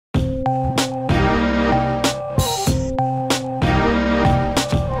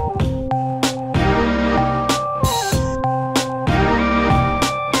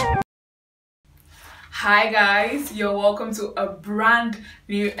Hi guys, you're welcome to a brand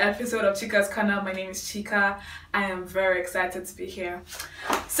new episode of Chika'S Corner. My name is Chika. I am very excited to be here.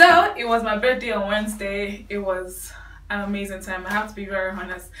 So it was my birthday on Wednesday. It was an amazing time. I have to be very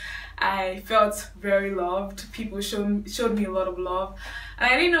honest. I felt very loved. People showed me a lot of love,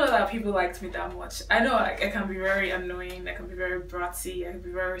 and I didn't know that people liked me that much. I know I can be very annoying, I can be very bratty, I can be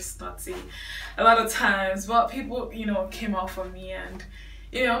very snotty a lot of times, but people came out for me, and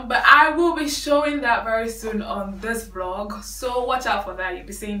but I will be showing that very soon on this vlog, so watch out for that. You'll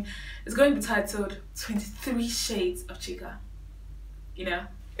be seeing it's going to be titled 23 Shades of Chika.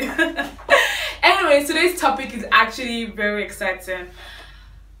 Anyway, today's topic is actually very exciting.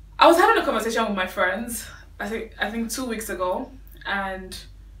 I was having a conversation with my friends I think 2 weeks ago, and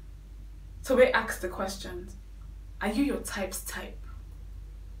so we asked the question, are you your type's type?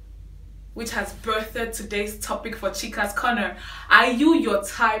 Which has birthed today's topic for Chika'S Corner. Are you your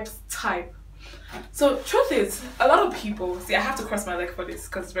type's type? So truth is, a lot of people, see, I have to cross my leg for this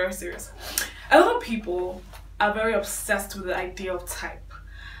because it's very serious. A lot of people are very obsessed with the idea of type.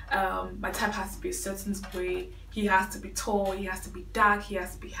 My type has to be a certain way. He has to be tall, he has to be dark, he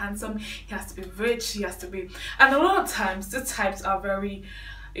has to be handsome, he has to be rich, he has to be... And a lot of times, the types are very,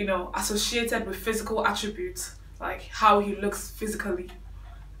 associated with physical attributes, like how he looks physically.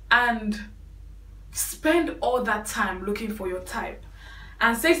 And spend all that time looking for your type,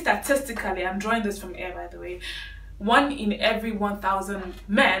 and say statistically, I'm drawing this from air by the way, 1 in every 1,000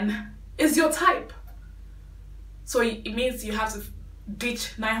 men is your type. So it means you have to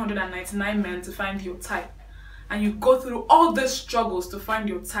ditch 999 men to find your type, and you go through all these struggles to find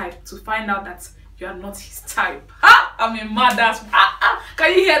your type, to find out that you are not his type. I'm a mad ass.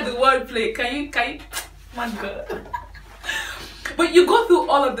 Can you hear the wordplay? Can you my god. But you go through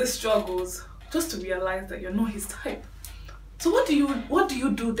all of these struggles just to realize that you're not his type. So what do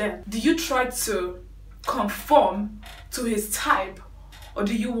you do then? Do you try to conform to his type, or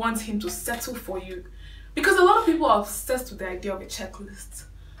do you want him to settle for you? Because a lot of people are obsessed with the idea of a checklist.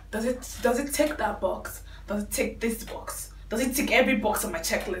 Does it tick that box? Does it tick this box? Does it tick every box on my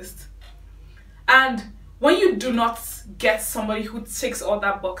checklist? And when you do not get somebody who ticks all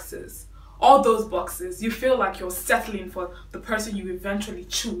those boxes, you feel like you're settling for the person you eventually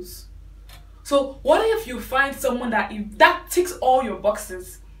choose. So what if you find someone that ticks all your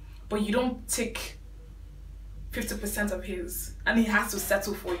boxes, but you don't tick 50% of his, and he has to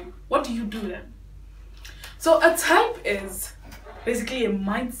settle for you? What do you do then? So a type is basically a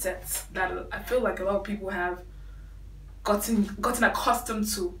mindset that I feel like a lot of people have gotten accustomed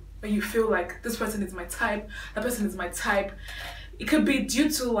to, where you feel like this person is my type, that person is my type. It could be due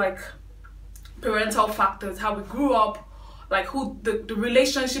to like parental factors, how we grew up, like who the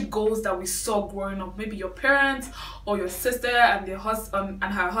relationship goals that we saw growing up, maybe your parents or your sister and their and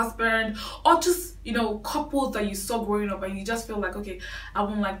her husband, or just couples that you saw growing up, and you just feel like, okay, I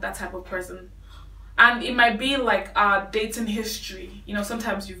won't like that type of person. And it might be like our dating history.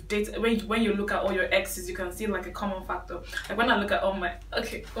 Sometimes you've dated, when you look at all your exes, you can see like a common factor. Like when I look at all my, oh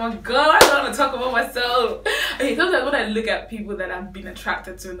my god, I don't want to talk about myself. Okay, sometimes when I look at people that I've been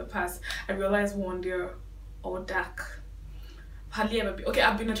attracted to in the past, I realize, one, they're all dark. Hardly ever okay,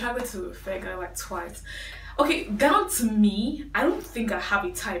 I've been attracted to a fair guy like twice. Okay, down to me, I don't think I have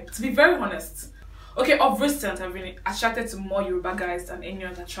a type, to be very honest. Okay, of recent, I've been attracted to more Yoruba guys than any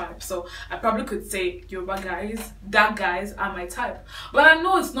other tribe. So I probably could say Yoruba guys, dark guys are my type. But I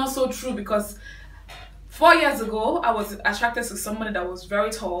know it's not so true, because 4 years ago, I was attracted to somebody that was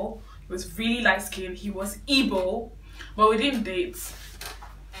very tall. He was really light skinned. He was Igbo, but we didn't date.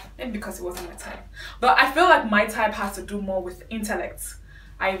 Maybe because he wasn't my type. But I feel like my type has to do more with intellect.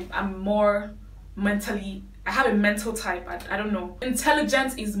 I'm more mentally, I have a mental type. I don't know.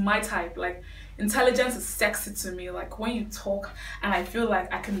 Intelligence is my type. Like, intelligence is sexy to me. Like when you talk and I feel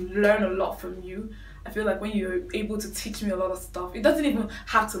like I can learn a lot from you. I feel like when you're able to teach me a lot of stuff, it doesn't even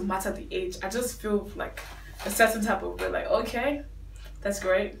have to matter the age. I just feel like a certain type of way, like, okay, that's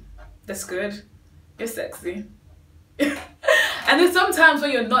great, that's good, you're sexy. And then sometimes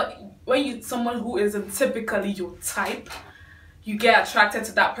when someone who isn't typically your type, you get attracted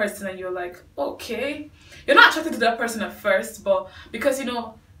to that person and you're like, okay, you're not attracted to that person at first, but because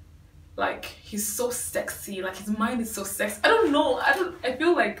like he's so sexy, like his mind is so sexy. I don't know, I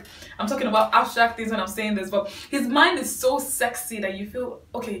feel like I'm talking about abstract things when I'm saying this, but his mind is so sexy that you feel,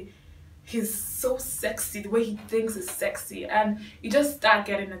 okay, he's so sexy, the way he thinks is sexy, and you just start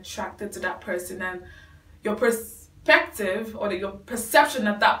getting attracted to that person, and your perspective or your perception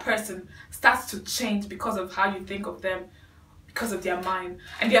of that person starts to change because of how you think of them, because of their mind,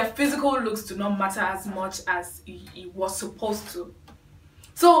 and their physical looks do not matter as much as it was supposed to.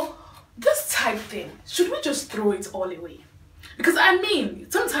 So this type thing, should we just throw it all away? Because I mean,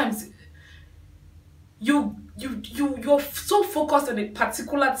 sometimes you're so focused on a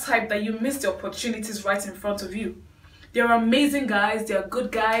particular type that you miss the opportunities right in front of you. They're amazing guys, they're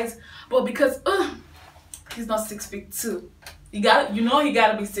good guys, but because he's not 6'2", he gotta be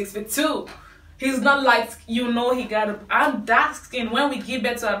 6'2". He's not like, I'm dark skin. When we give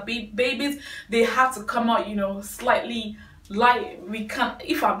birth to our babies, they have to come out, slightly light. We can't,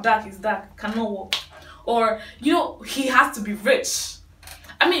 if I'm dark, he's dark, cannot work. Or, he has to be rich.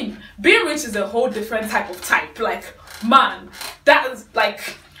 I mean, being rich is a whole different type of type. Like, man, I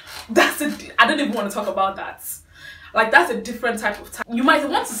don't even want to talk about that. Like, that's a different type of type. You might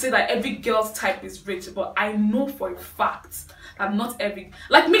want to say that every girl's type is rich, but I know for a fact that not every,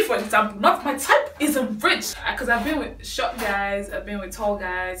 like me for example, not my type isn't rich. Because I've been with short guys, I've been with tall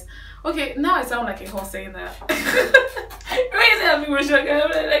guys. Okay, now I sound like a horse saying that. Really, I've been with short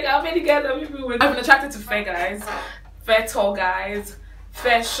guys. Like, how many guys have you been with? I've been attracted to fair guys, fair tall guys,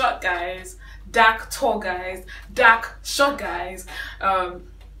 fair short guys, dark tall guys, dark short guys,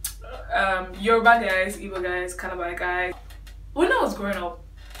 Yoruba guys, Igbo guys, Calabar guys. When I was growing up,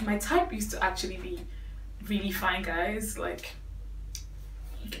 my type used to actually be really fine guys. Like,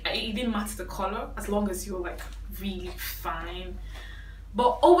 it didn't matter the color as long as you're like really fine.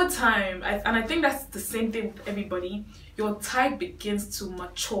 But over time, and I think that's the same thing with everybody, your type begins to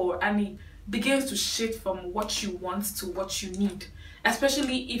mature and it begins to shift from what you want to what you need,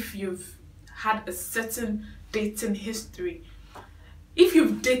 especially if you've had a certain dating history. If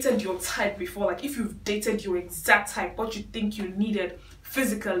you've dated your type before, like if you've dated your exact type, what you think you needed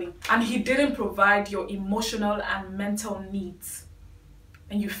physically, and he didn't provide your emotional and mental needs,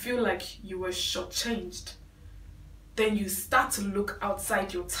 and you feel like you were shortchanged, then you start to look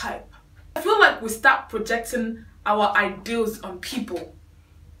outside your type. I feel like we start projecting our ideals on people.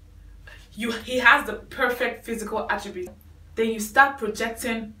 He has the perfect physical attributes. Then you start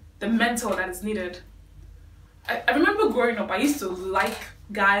projecting the mental that is needed. I remember growing up, I used to like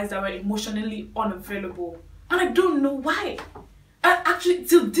guys that were emotionally unavailable. And I don't know why. Actually,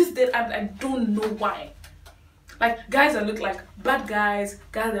 till this day, I don't know why. Like, guys that look like bad guys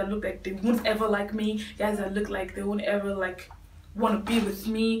that look like they won't ever like me, guys that look like they won't ever, like, want to be with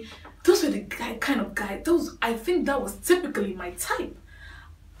me. Those were the kind of guys. I think that was typically my type.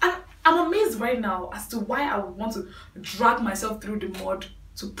 And I'm amazed right now as to why I would want to drag myself through the mud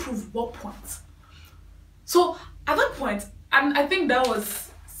to prove what point. So at that point, and I think that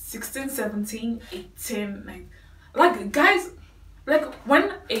was 16, 17, 18, like guys, like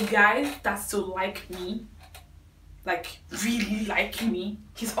when a guy starts to like me, like really like me,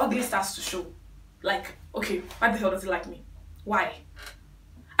 his ugly starts to show. Like, okay, why the hell does he like me? Why?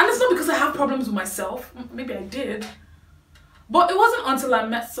 And it's not because I have problems with myself. Maybe I did. But it wasn't until I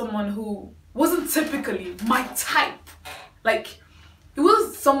met someone who wasn't typically my type. Like, it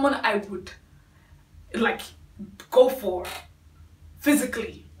was someone I would like go for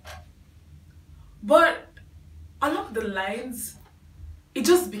physically, but along the lines it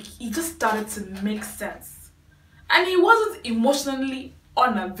just started to make sense, and he wasn't emotionally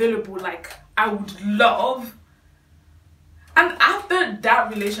unavailable like I would love. And after that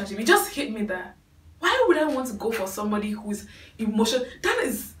relationship, it just hit me that why would I want to go for somebody who's emotional? That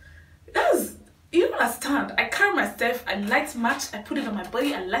is you don't understand. I carry myself, I light match, I put it on my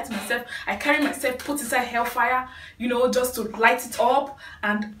body, I light myself, I carry myself, put inside hellfire, just to light it up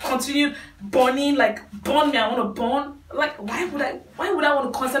and continue burning, like burn me, I want to burn. Like, why would I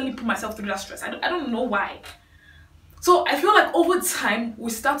want to constantly put myself through that stress? I don't know why. So I feel like over time we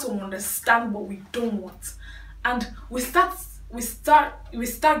start to understand what we don't want, and we start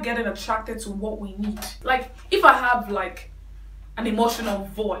getting attracted to what we need. Like, if I have like an emotional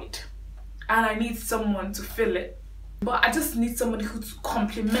void and I need someone to fill it, but I just need somebody who to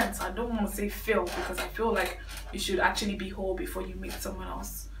complement. I don't want to say fill, because I feel like you should actually be whole before you meet someone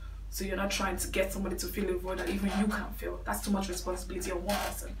else. So you're not trying to get somebody to fill a void that even you can't fill. That's too much responsibility on one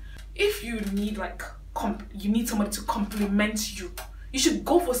person. If you need you need somebody to complement you, you should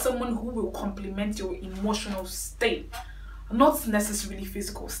go for someone who will complement your emotional state, not necessarily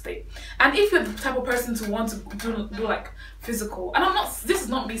physical state. And if you're the type of person to want to do like physical, and this is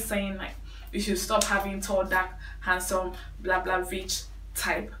not me saying like you should stop having tall, dark, handsome, blah blah rich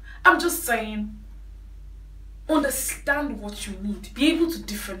type. I'm just saying, understand what you need, be able to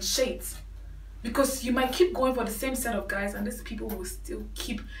differentiate, because you might keep going for the same set of guys and these people will still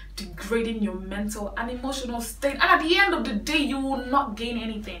keep degrading your mental and emotional state, and at the end of the day you will not gain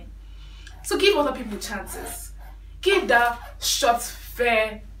anything. So give other people chances. Give that short,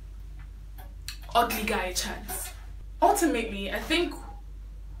 fair, ugly guy a chance. Ultimately, I think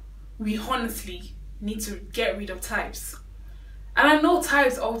we honestly need to get rid of types. And I know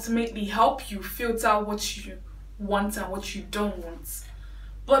types ultimately help you filter what you want and what you don't want.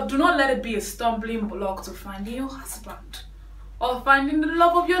 But do not let it be a stumbling block to finding your husband or finding the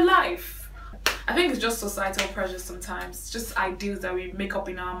love of your life. I think it's just societal pressure sometimes, just ideas that we make up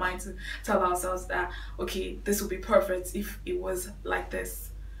in our mind to tell ourselves that, okay, this would be perfect if it was like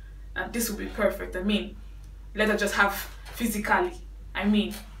this, and this would be perfect. I mean, let us just have physically, I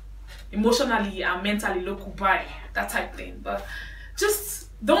mean, emotionally and mentally local by that type thing. But just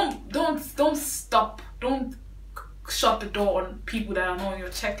don't stop, don't shut the door on people that are not on your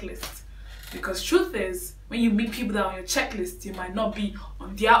checklist, because truth is, when you meet people that are on your checklist, you might not be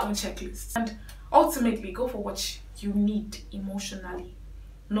on their own checklist. And ultimately, go for what you need emotionally,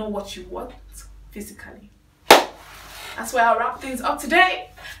 not what you want physically. That's where I'll wrap things up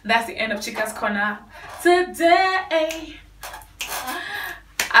today. That's the end of Chika'S Corner today.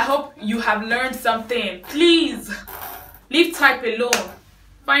 I hope you have learned something. Please leave type alone.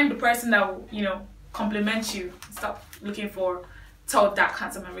 Find the person that will, you know, compliment you. Stop looking for tall, dark,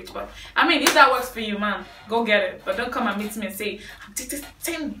 handsome, and rich. But I mean, if that works for you, man, go get it. But don't come and meet me and say, I'm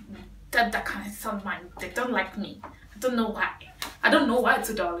dating that kind of sound man. They don't like me. I don't know why. I don't know why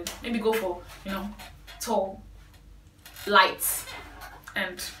too, darling. Maybe go for, you know, tall, light,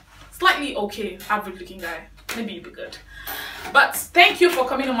 and slightly okay, average looking guy. Maybe you'll be good. But thank you for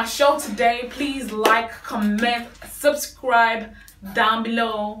coming on my show today. Please like, comment, subscribe down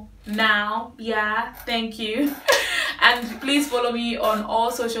below now. Yeah, thank you. And please follow me on all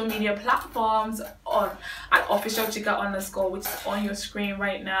social media platforms at official Chica_, which is on your screen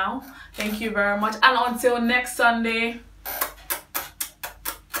right now. Thank you very much, and until next Sunday,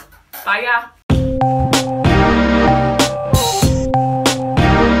 bye.